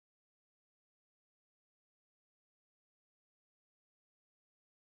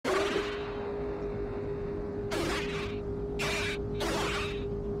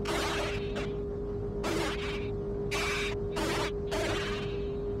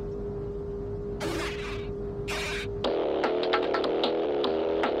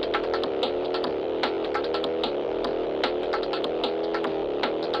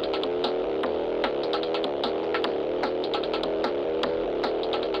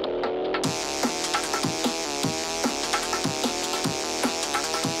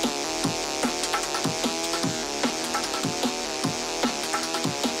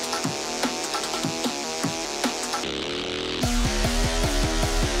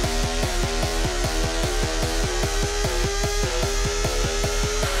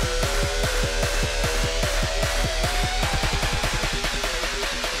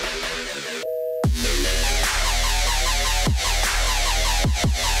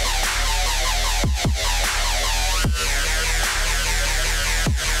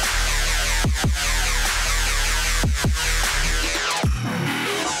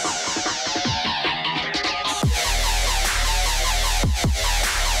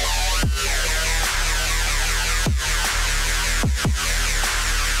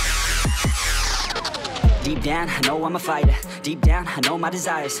deep down, I know I'm a fighter. Deep down, I know my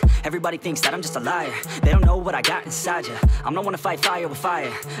desires. Everybody thinks that I'm just a liar. They don't know what I got inside ya. I'm the one to fight fire with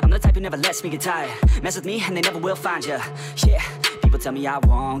fire. I'm the type who never lets me get tired. Mess with me and they never will find ya. Yeah. People tell me I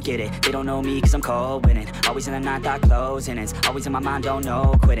won't get it. They don't know me cause I'm cold winning. Always in the ninth, I close innings. Always in my mind, don't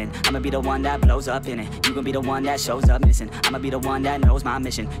know quitting. I'ma be the one that blows up in it. You gon' be the one that shows up missing. I'ma be the one that knows my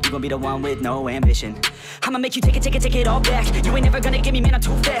mission. You gon' be the one with no ambition. I'ma make you take it all back. You ain't never gonna get me, man, I'm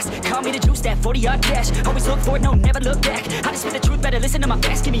too fast. Call me the juice, that 40-yard dash. Always look for it, no, never look back. I just spit the truth, better listen to my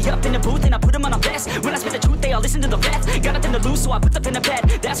facts. Get me up in the booth and I put them on a blast. When I spit the truth, they all listen to the rap. Got nothing to lose, so I put the pen to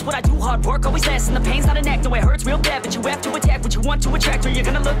bed. That's what I do, hard work always lasts. And the pain's not an act, no, it hurts real bad. But you have to attack what you want to attract, or you're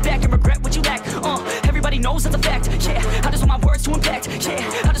gonna look back and regret what you lack. Everybody knows that's a fact. Yeah, I just want my words to impact.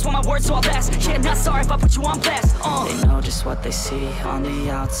 Yeah, I just want my words to all last. Yeah, not sorry if I put you on blast. They know just what they see on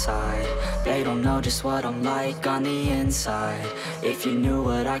the outside. They don't know just what I'm like on the inside. If you knew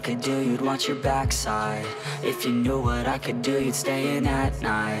what I could do, you'd want your backside. If you knew what I could do, you'd stay in at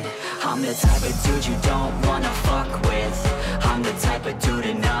night. I'm the type of dude you don't wanna fuck with. I'm the type of dude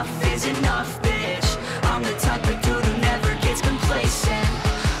enough is enough, bitch. I'm the type of dude who never gets complacent.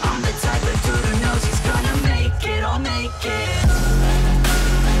 I'm the type of dude who knows he's gonna make it, I'll make it.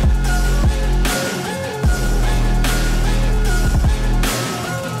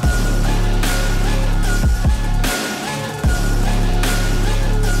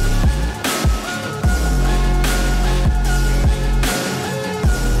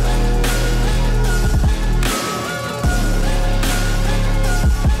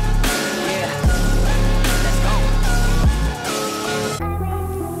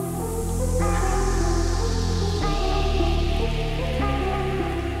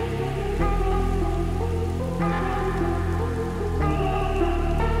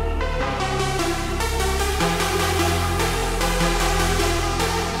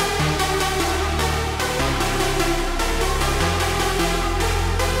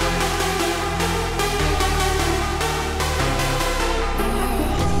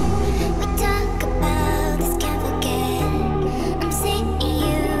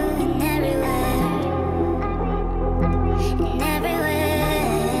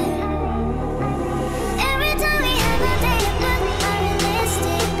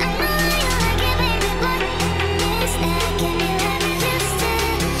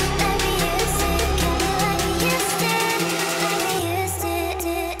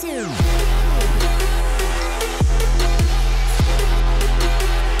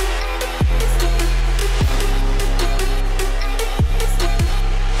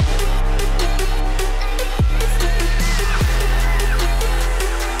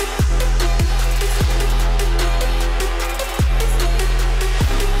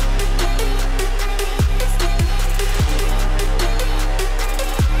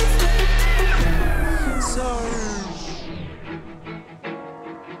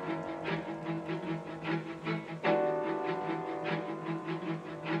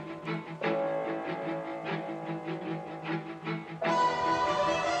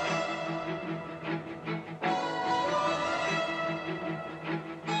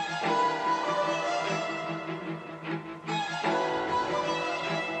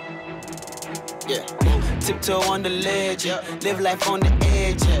 Yeah, tiptoe on the ledge, yeah. Live life on the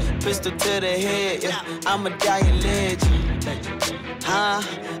edge, yeah. Pistol to the head, yeah. I'm a dying legend, huh?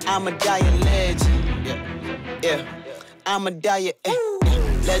 I'm a dying legend, yeah. I'm a dying,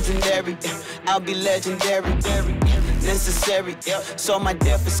 legendary, I'll be legendary, necessary, so my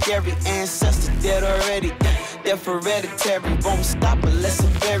death is scary. Ancestors dead already, death hereditary, won't stop unless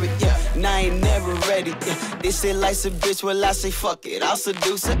I'm buried, and I ain't never ready, They say life's a bitch, well I say fuck it, I'll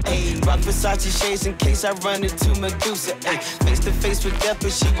seduce her, Rock Versace shades in case I run into Medusa, Face to face with death,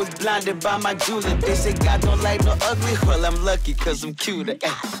 but she was blinded by my jeweler. They say God don't like no ugly, well I'm lucky cause I'm cuter,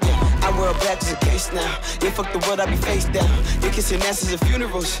 I wear a black as a case now. Yeah, fuck the world, I be face down. They kissing asses at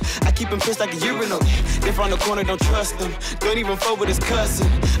funerals. I keep him pissed like a urinal. They from the corner, don't trust them. Don't even fuck with his cousin.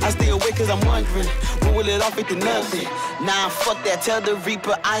 I stay awake cause I'm wondering, when will it all fit to nothing? Nah, fuck that, tell the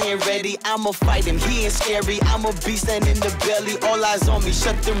Reaper I ain't ready. I'ma fight him, he ain't scary. I'm a beast and in the belly. All eyes on me,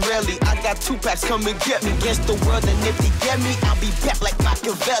 shut them rally. I got 2 packs, come and get me. Against the world, and if they get me, I'll be back like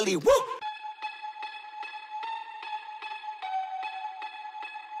Machiavelli. Woo!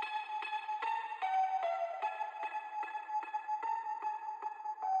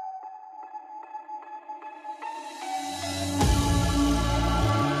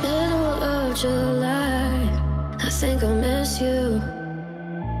 July, I think I miss you.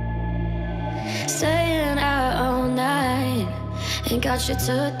 Staying out all night, ain't got shit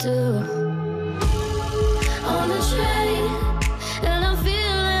to do. On the train, and I'm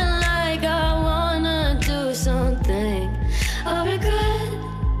feeling like I wanna do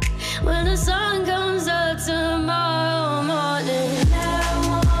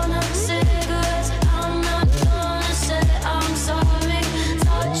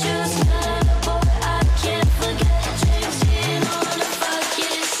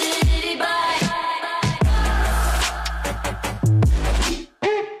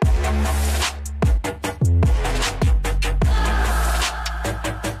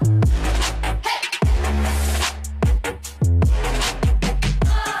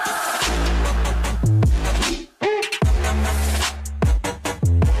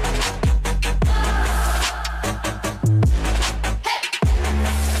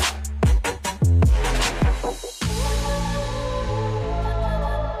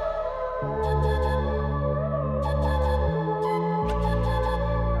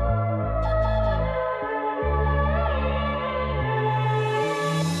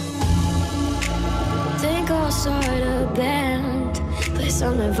start a band, play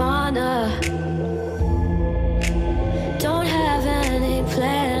some Nirvana. Don't have any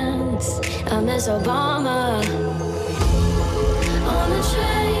plans, I miss Obama. On the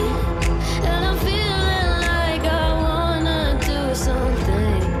train, and I'm feeling like I wanna do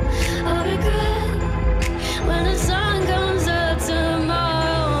something. I regret when the sun comes up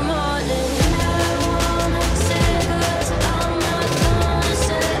tomorrow morning. I wanna say, but I'm not gonna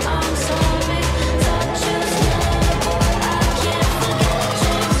say I'm sorry. Thought you said I can't forget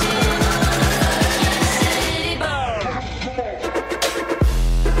changing on the fucking city bar.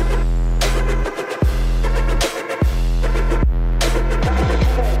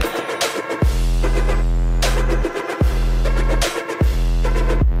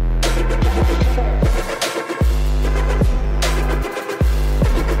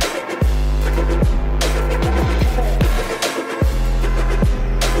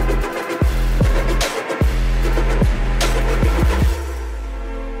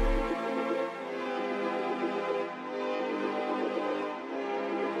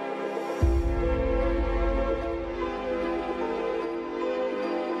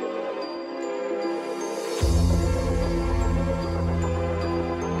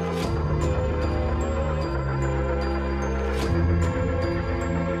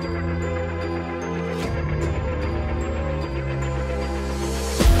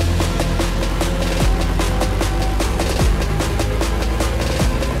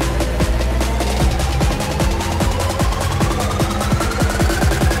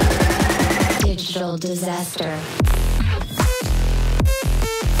 Digital disaster.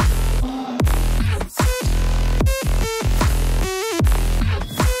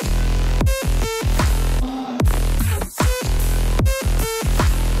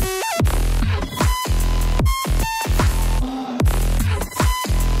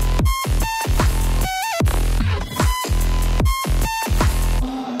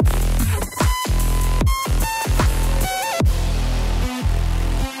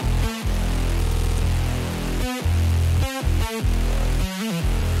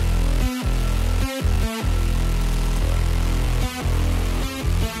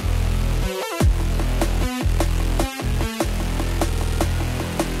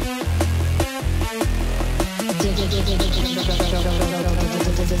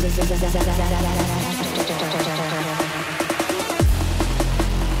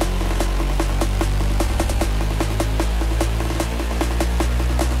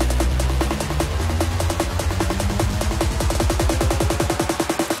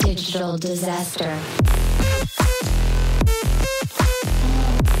 Digital disaster.